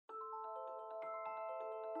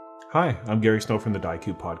Hi, I'm Gary Snow from the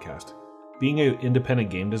Daiku podcast. Being an independent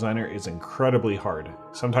game designer is incredibly hard.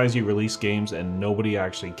 Sometimes you release games and nobody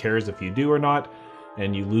actually cares if you do or not,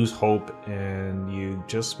 and you lose hope and you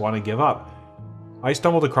just want to give up. I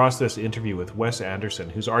stumbled across this interview with Wes Anderson,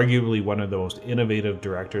 who's arguably one of the most innovative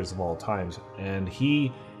directors of all times, and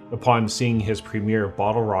he, upon seeing his premiere of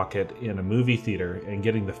Bottle Rocket in a movie theater and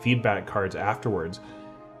getting the feedback cards afterwards,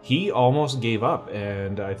 he almost gave up,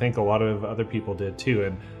 and I think a lot of other people did too.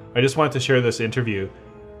 And I just wanted to share this interview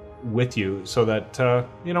with you so that,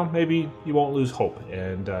 maybe you won't lose hope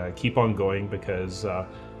and keep on going, because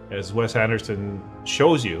as Wes Anderson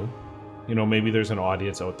shows you, maybe there's an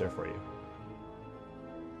audience out there for you.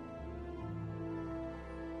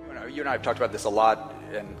 You and I have talked about this a lot,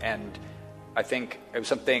 and I think it was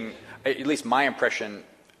something, at least my impression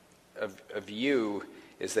of you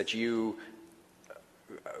is that you,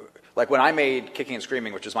 like when I made Kicking and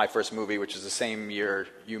Screaming, which was my first movie, which is the same year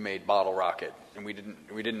you made Bottle Rocket, and we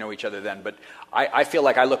didn't know each other then, but I feel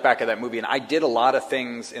like I look back at that movie and I did a lot of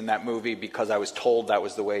things in that movie because I was told that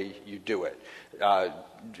was the way you do it.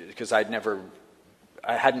 Because I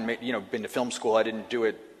hadn't been to film school, I didn't do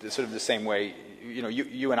it sort of the same way.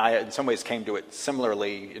 You and I in some ways came to it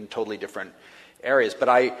similarly in totally different areas, but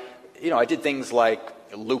I did things like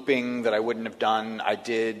looping that I wouldn't have done. I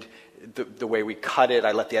did the way we cut it.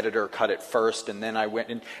 I let the editor cut it first, and then I went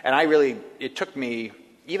and it took me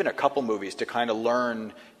even a couple movies to kind of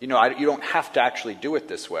learn, you don't have to actually do it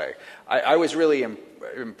this way. I was really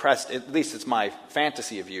impressed, at least it's my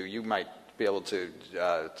fantasy of you. You might be able to,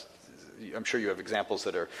 I'm sure you have examples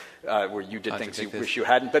that are where you did things you wish you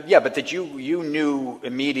hadn't. But that you knew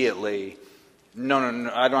immediately, no,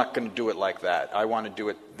 I'm not going to do it like that. I want to do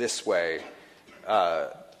it this way.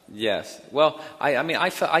 Yes. Well, I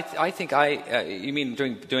think you mean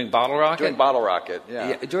doing Bottle Rocket? Doing Bottle Rocket,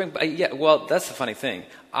 yeah. Well, that's the funny thing.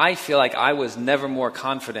 I feel like I was never more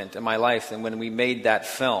confident in my life than when we made that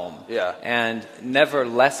film. Yeah. And never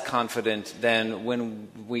less confident than when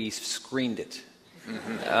we screened it.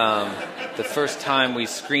 Mm-hmm. The first time we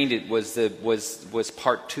screened it was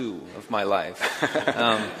part 2 of my life.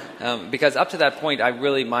 Because up to that point,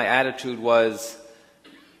 my attitude was,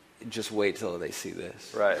 just wait till they see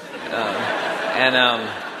this. Right.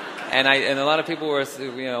 And a lot of people were,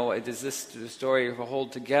 does this story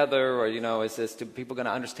hold together, or do people going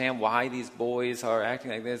to understand why these boys are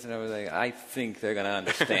acting like this? And I was like, I think they're going to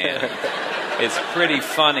understand. It's pretty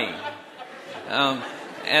funny.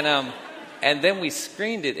 And then we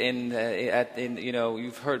screened it in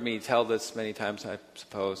you've heard me tell this many times, I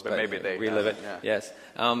suppose, but maybe they relive it. Yeah. Yes.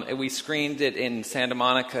 We screened it in Santa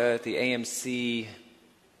Monica at the AMC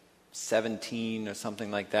 17 or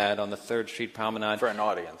something like that on the 3rd Street Promenade. For an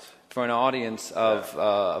audience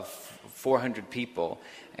of 400 people,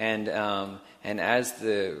 and as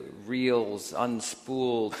the reels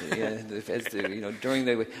unspooled,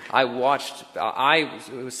 I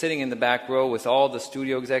was sitting in the back row with all the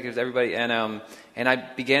studio executives, everybody, and I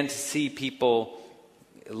began to see people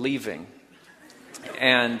leaving,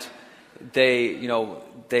 and they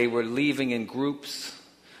were leaving in groups.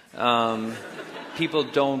 People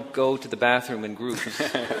don't go to the bathroom in groups.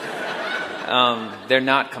 They're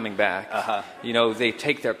not coming back. Uh-huh. They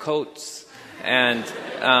take their coats, and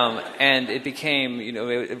it became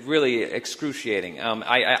really excruciating.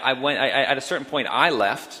 At a certain point I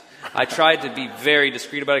left. I tried to be very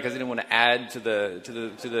discreet about it because I didn't want to add to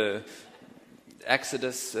the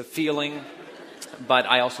Exodus feeling, but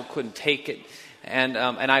I also couldn't take it. And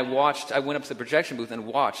I watched. I went up to the projection booth and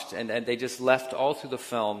watched, and they just left all through the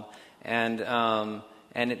film. And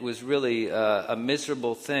it was really a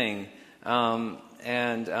miserable thing. But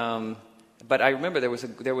I remember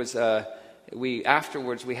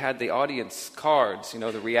afterwards we had the audience cards,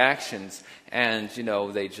 the reactions, and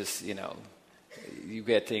they just you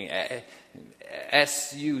get the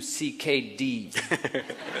SUCKD.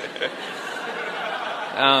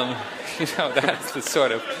 That's the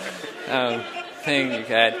sort of thing you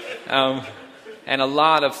had. And a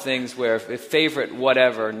lot of things where favorite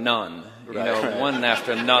whatever, none, one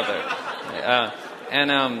after another.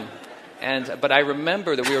 But I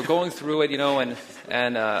remember that we were going through it, we were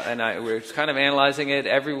kind of analyzing it.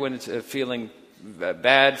 Everyone's feeling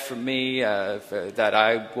bad for me, that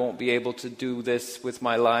I won't be able to do this with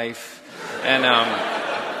my life.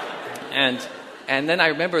 And then I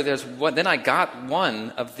remember then I got one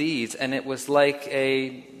of these, and it was like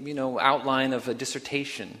a outline of a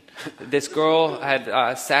dissertation. This girl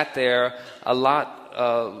had sat there a lot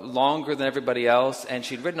longer than everybody else, and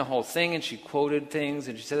she'd written a whole thing, and she quoted things,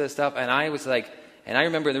 and she said this stuff, and I was like, and I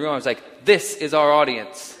remember in the room I was like, this is our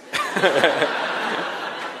audience.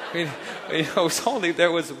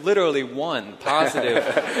 there was literally one positive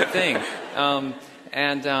thing,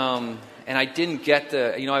 and I didn't get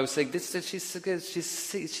the, I was saying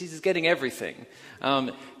she's getting everything.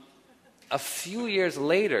 A few years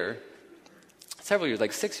later, several years,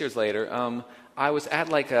 like 6 years later, I was at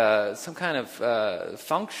like some kind of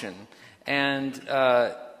function, and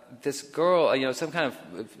this girl, some kind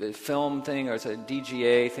of film thing or it's a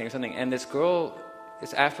DGA thing or something, and this girl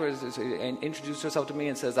afterwards introduced herself to me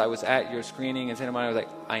and says, I was at your screening in Santa Monica. I was like,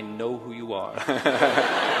 I know who you are.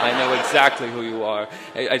 I know exactly who you are.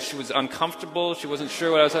 She was uncomfortable. She wasn't sure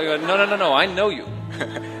what I was talking about. No, I know you.